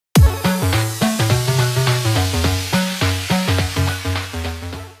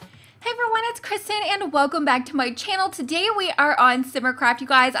and welcome back to my channel. Today we are on SimmerCraft. You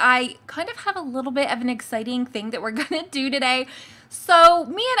guys, I kind of have a little bit of an exciting thing that we're gonna do today. So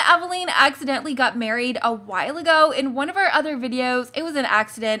me and Evelyn accidentally got married a while ago in one of our other videos. It was an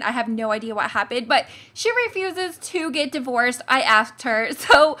accident. I have no idea what happened, but she refuses to get divorced. I asked her.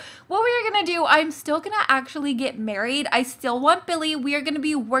 So what we are gonna do, I'm still gonna actually get married. I still want Billy. We are gonna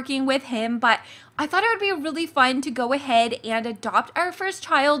be working with him, but I thought it would be really fun to go ahead and adopt our first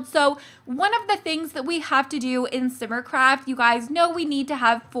child. So one of the things that we have to do in SimmerCraft, you guys know we need to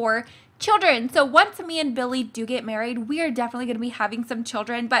have 4 children. So once me and Billy do get married, we are definitely going to be having some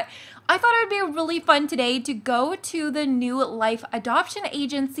children. But I thought it would be really fun today to go to the New Life Adoption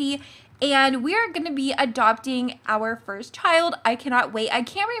Agency, and we are going to be adopting our first child. I cannot wait. I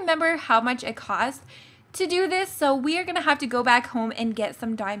can't remember how much it costs to do this, so we are going to have to go back home and get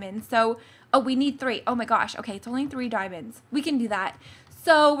some diamonds. So, oh, we need 3. Oh my gosh. Okay, it's only 3 diamonds. We can do that.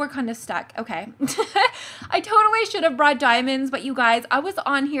 So we're kind of stuck. Okay. I totally should have brought diamonds, but you guys, I was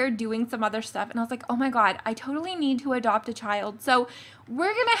on here doing some other stuff and I was like, oh my God, I totally need to adopt a child. So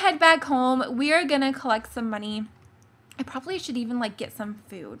we're going to head back home. We are going to collect some money. I probably should even like get some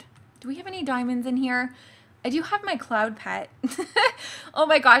food. Do we have any diamonds in here? I do have my cloud pet. Oh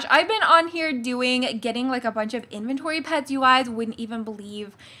my gosh. I've been on here getting like a bunch of inventory pets. You guys wouldn't even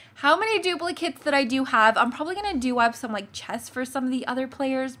believe how many duplicates that I do have. I'm probably going to do up some like chests for some of the other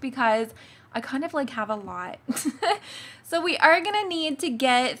players because I kind of like have a lot. So we are going to need to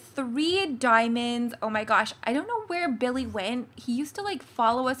get 3 diamonds. Oh my gosh. I don't know where Billy went. He used to like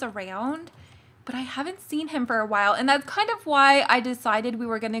follow us around, but I haven't seen him for a while. And that's kind of why I decided we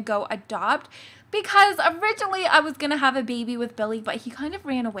were going to go adopt, because originally I was going to have a baby with Billy, but he kind of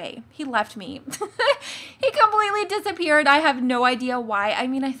ran away. He left me. He completely disappeared. I have no idea why. I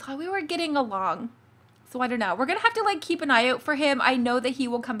mean, I thought we were getting along. So I don't know. We're going to have to like keep an eye out for him. I know that he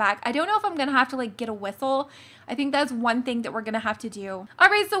will come back. I don't know if I'm going to have to like get a whistle. I think that's one thing that we're going to have to do. All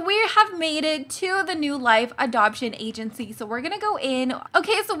right, so we have made it to the New Life Adoption Agency. So we're going to go in.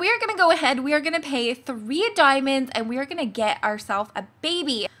 Okay, so we are going to go ahead. We are going to pay 3 diamonds and we are going to get ourselves a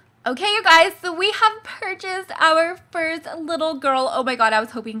baby. Okay, you guys, so we have purchased our first little girl. Oh my God, I was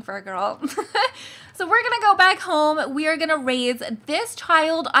hoping for a girl. So we're going to go back home. We are going to raise this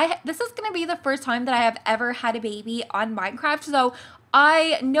child. This is going to be the first time that I have ever had a baby on Minecraft. So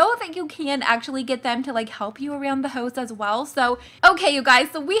I know that you can actually get them to like help you around the house as well. So, okay, you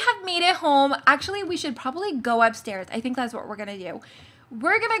guys, so we have made it home. Actually, we should probably go upstairs. I think that's what we're going to do.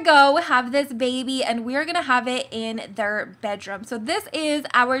 We're going to go have this baby and we're going to have it in their bedroom. So this is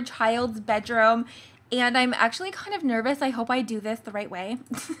our child's bedroom and I'm actually kind of nervous. I hope I do this the right way.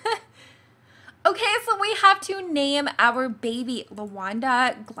 Okay, so we have to name our baby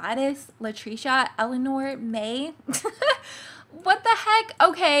Lawanda, Gladys, Latricia, Eleanor, May. What the heck?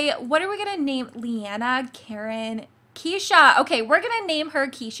 Okay, what are we going to name? Leanna, Karen, Keisha. Okay, we're going to name her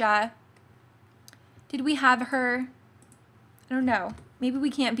Keisha. Did we have her? I don't know. Maybe we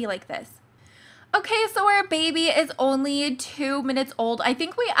can't be like this. Okay, so our baby is only 2 minutes old. I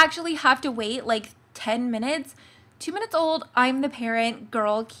think we actually have to wait like 10 minutes. 2 minutes old, I'm the parent,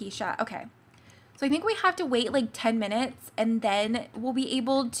 girl, Keisha. Okay. So I think we have to wait like 10 minutes and then we'll be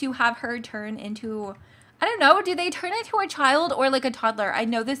able to have her turn into, I don't know, do they turn into a child or like a toddler? I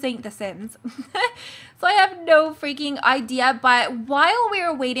know this ain't The Sims. So I have no freaking idea, but while we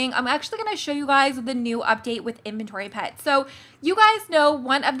are waiting, I'm actually going to show you guys the new update with inventory pets. So you guys know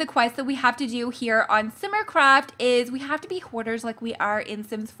one of the quests that we have to do here on SimmerCraft is we have to be hoarders like we are in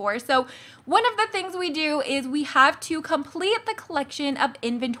Sims 4. So one of the things we do is we have to complete the collection of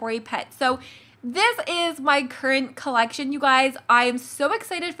inventory pets. So this is my current collection, you guys. I am so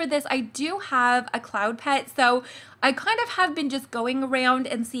excited for this. I do have a cloud pet, so I kind of have been just going around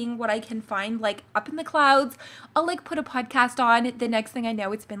and seeing what I can find like up in the clouds. I'll like put a podcast on. The next thing I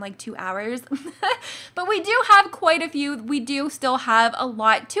know, it's been like 2 hours. But we do have quite a few. We do still have a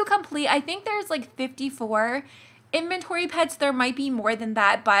lot to complete. I think there's like 54 inventory pets. There might be more than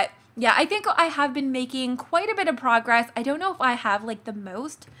that, but yeah, I think I have been making quite a bit of progress. I don't know if I have like the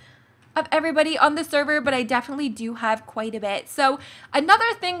most of everybody on the server, but I definitely do have quite a bit. So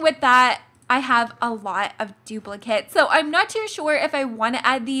another thing with that, I have a lot of duplicates. So I'm not too sure if I want to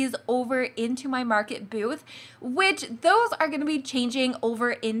add these over into my market booth, which those are going to be changing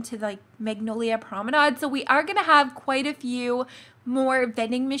over into like Magnolia Promenade. So we are going to have quite a few more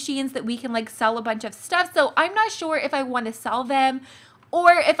vending machines that we can like sell a bunch of stuff. So I'm not sure if I want to sell them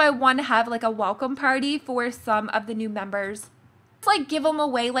or if I want to have like a welcome party for some of the new members. Like give them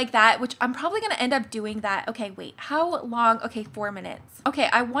away like that, which I'm probably going to end up doing that. Okay, wait, how long? Okay, 4 minutes. Okay,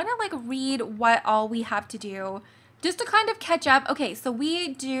 I want to like read what all we have to do just to kind of catch up. Okay, so we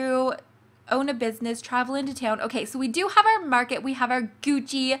do own a business, travel into town. Okay, so we do have our market. We have our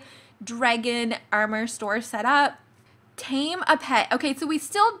Gucci dragon armor store set up. Tame a pet. Okay, so we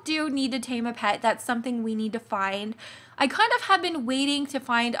still do need to tame a pet. That's something we need to find. I kind of have been waiting to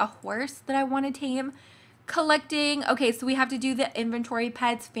find a horse that I want to tame. Collecting. Okay, so we have to do the inventory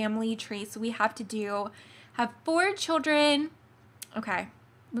pets, family tree. So we have to have 4 children. Okay.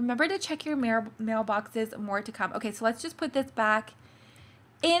 Remember to check your mailboxes, more to come. Okay, so let's just put this back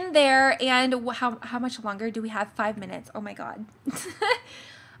in there. And how much longer do we have? 5 minutes. Oh my God.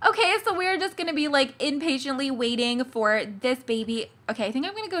 Okay, so we're just going to be like impatiently waiting for this baby. Okay, I think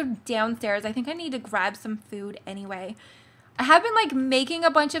I'm going to go downstairs. I think I need to grab some food anyway. I have been like making a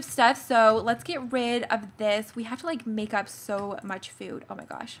bunch of stuff, so let's get rid of this. We have to like make up so much food. Oh my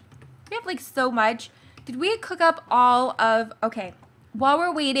gosh. We have like so much. Did we cook up all of... Okay, while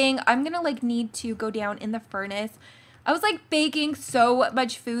we're waiting, I'm going to like need to go down in the furnace. I was like baking so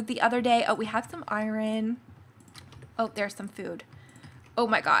much food the other day. Oh, we have some iron. Oh, there's some food. Oh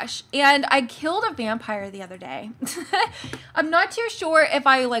my gosh. And I killed a vampire the other day. I'm not too sure if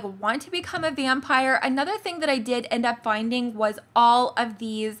I like want to become a vampire. Another thing that I did end up finding was all of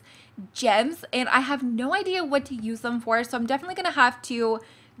these gems, and I have no idea what to use them for. So I'm definitely going to have to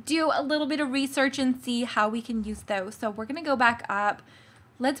do a little bit of research and see how we can use those. So we're going to go back up.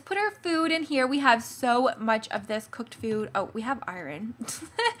 Let's put our food in here. We have so much of this cooked food. Oh, we have iron.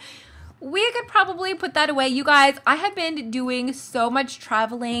 We could probably put that away. You guys, I have been doing so much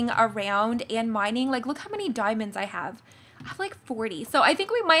traveling around and mining. Like, look how many diamonds I have. I have like 40. So I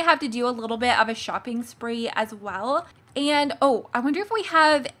think we might have to do a little bit of a shopping spree as well. And, oh, I wonder if we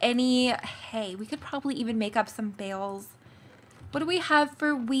have any hay. We could probably even make up some bales. What do we have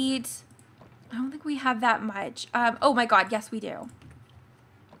for wheat? I don't think we have that much. Oh my God, yes we do.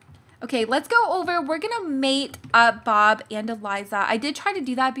 Okay, let's go over. We're going to mate up Bob and Eliza. I did try to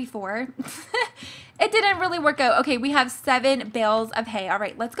do that before. It didn't really work out. Okay, we have 7 bales of hay. All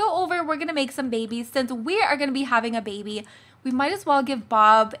right, let's go over. We're going to make some babies. Since we are going to be having a baby, we might as well give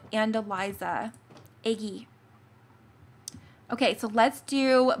Bob and Eliza Iggy. Okay, so let's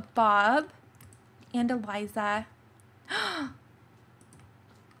do Bob and Eliza.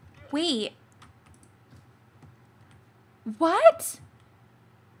 Wait. What?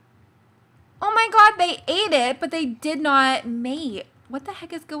 Oh my God, they ate it, but they did not mate. What the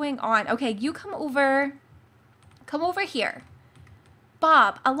heck is going on? Okay, you come over. Come over here.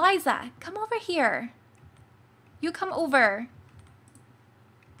 Bob, Eliza, come over here. You come over.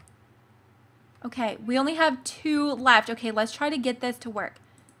 Okay, we only have 2 left. Okay, let's try to get this to work.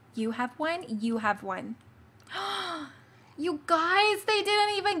 You have 1, you have 1. You guys, they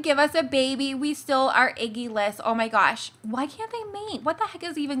didn't even give us a baby. We still are Iggy-less. Oh my gosh. Why can't they mate? What the heck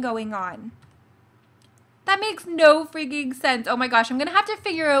is even going on? That makes no freaking sense. Oh my gosh, I'm going to have to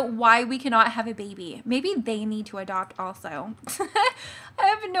figure out why we cannot have a baby. Maybe they need to adopt also. I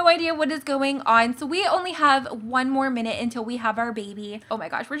have no idea what is going on. So we only have 1 more minute until we have our baby. Oh my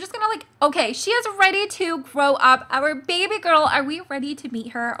gosh, we're just going to like, okay, she is ready to grow up. Our baby girl, are we ready to meet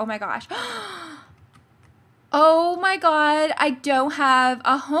her? Oh my gosh. Oh my God, I don't have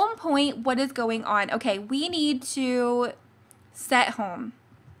a home point. What is going on? Okay, we need to set home.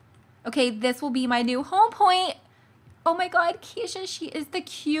 Okay, this will be my new home point. Oh my God, Keisha, she is the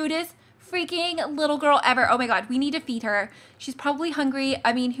cutest freaking little girl ever. Oh my God, we need to feed her. She's probably hungry.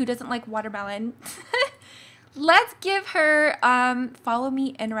 I mean, who doesn't like watermelon? Let's give her, follow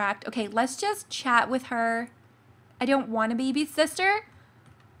me, interact. Okay, let's just chat with her. I don't want a baby sister.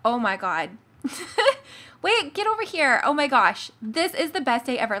 Oh my God. Wait, get over here. Oh my gosh, this is the best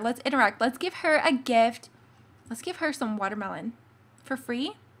day ever. Let's interact. Let's give her a gift. Let's give her some watermelon for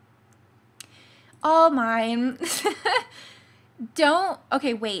free. All mine. Don't.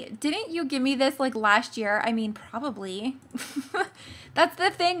 Okay, wait. Didn't you give me this like last year? I mean, probably. That's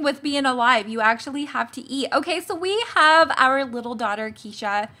the thing with being alive. You actually have to eat. Okay, so we have our little daughter,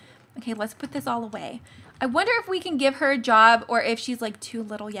 Keisha. Okay, let's put this all away. I wonder if we can give her a job or if she's like too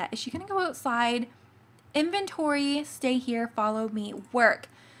little yet. Is she going to go outside? Inventory, stay here, follow me, work.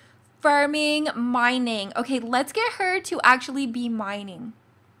 Farming, mining. Okay, let's get her to actually be mining.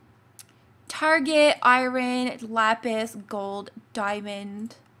 Target, iron, lapis, gold,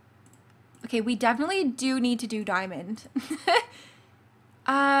 diamond. Okay, we definitely do need to do diamond.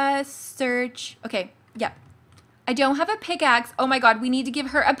 Search. Okay, yep. I don't have a pickaxe. Oh my God, we need to give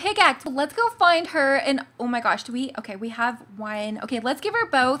her a pickaxe. Let's go find her and oh my gosh, do we? Okay, we have 1. Okay, let's give her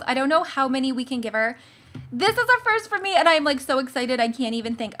both. I don't know how many we can give her. This is a first for me and I'm like so excited I can't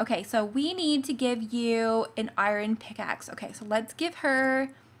even think. Okay, so we need to give you an iron pickaxe. Okay, so let's give her...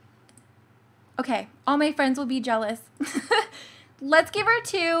 Okay, all my friends will be jealous. let's give her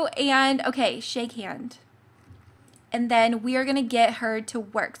 2 and okay, shake hand. And then we are going to get her to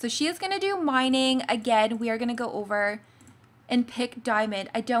work. So she is going to do mining. Again, we are going to go over and pick diamond.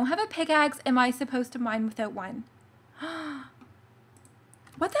 I don't have a pickaxe. Am I supposed to mine without one?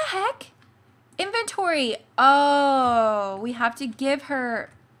 What the heck? Inventory. Oh, we have to give her.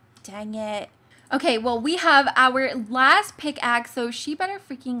 Dang it. Okay, well, we have our last pickaxe, so she better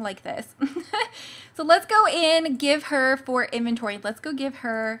freaking like this. So let's go in, give her for inventory. Let's go give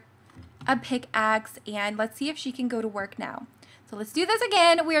her a pickaxe, and let's see if she can go to work now. So let's do this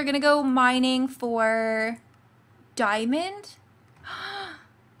again. We are going to go mining for diamond.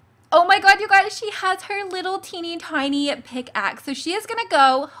 Oh my god, you guys, she has her little teeny tiny pickaxe. So she is going to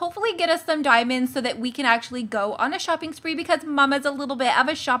go hopefully get us some diamonds so that we can actually go on a shopping spree because Mama's a little bit of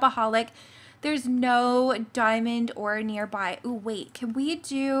a shopaholic. There's no diamond ore nearby. Ooh, wait, can we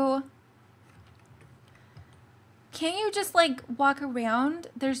do... Can't you just like walk around?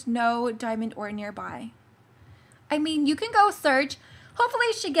 There's no diamond ore nearby. I mean, you can go search. Hopefully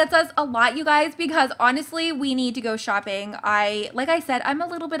she gets us a lot, you guys, because honestly, we need to go shopping. Like I said, I'm a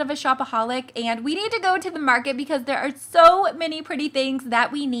little bit of a shopaholic and we need to go to the market because there are so many pretty things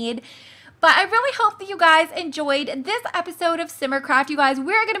that we need. But I really hope that you guys enjoyed this episode of SimmerCraft. You guys,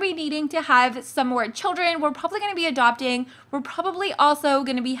 we're going to be needing to have some more children. We're probably going to be adopting. We're probably also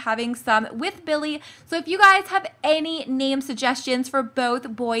going to be having some with Billy. So if you guys have any name suggestions for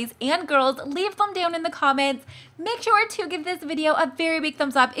both boys and girls, leave them down in the comments. Make sure to give this video a very big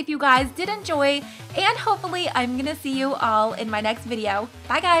thumbs up if you guys did enjoy. And hopefully I'm going to see you all in my next video.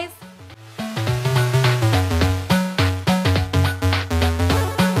 Bye, guys.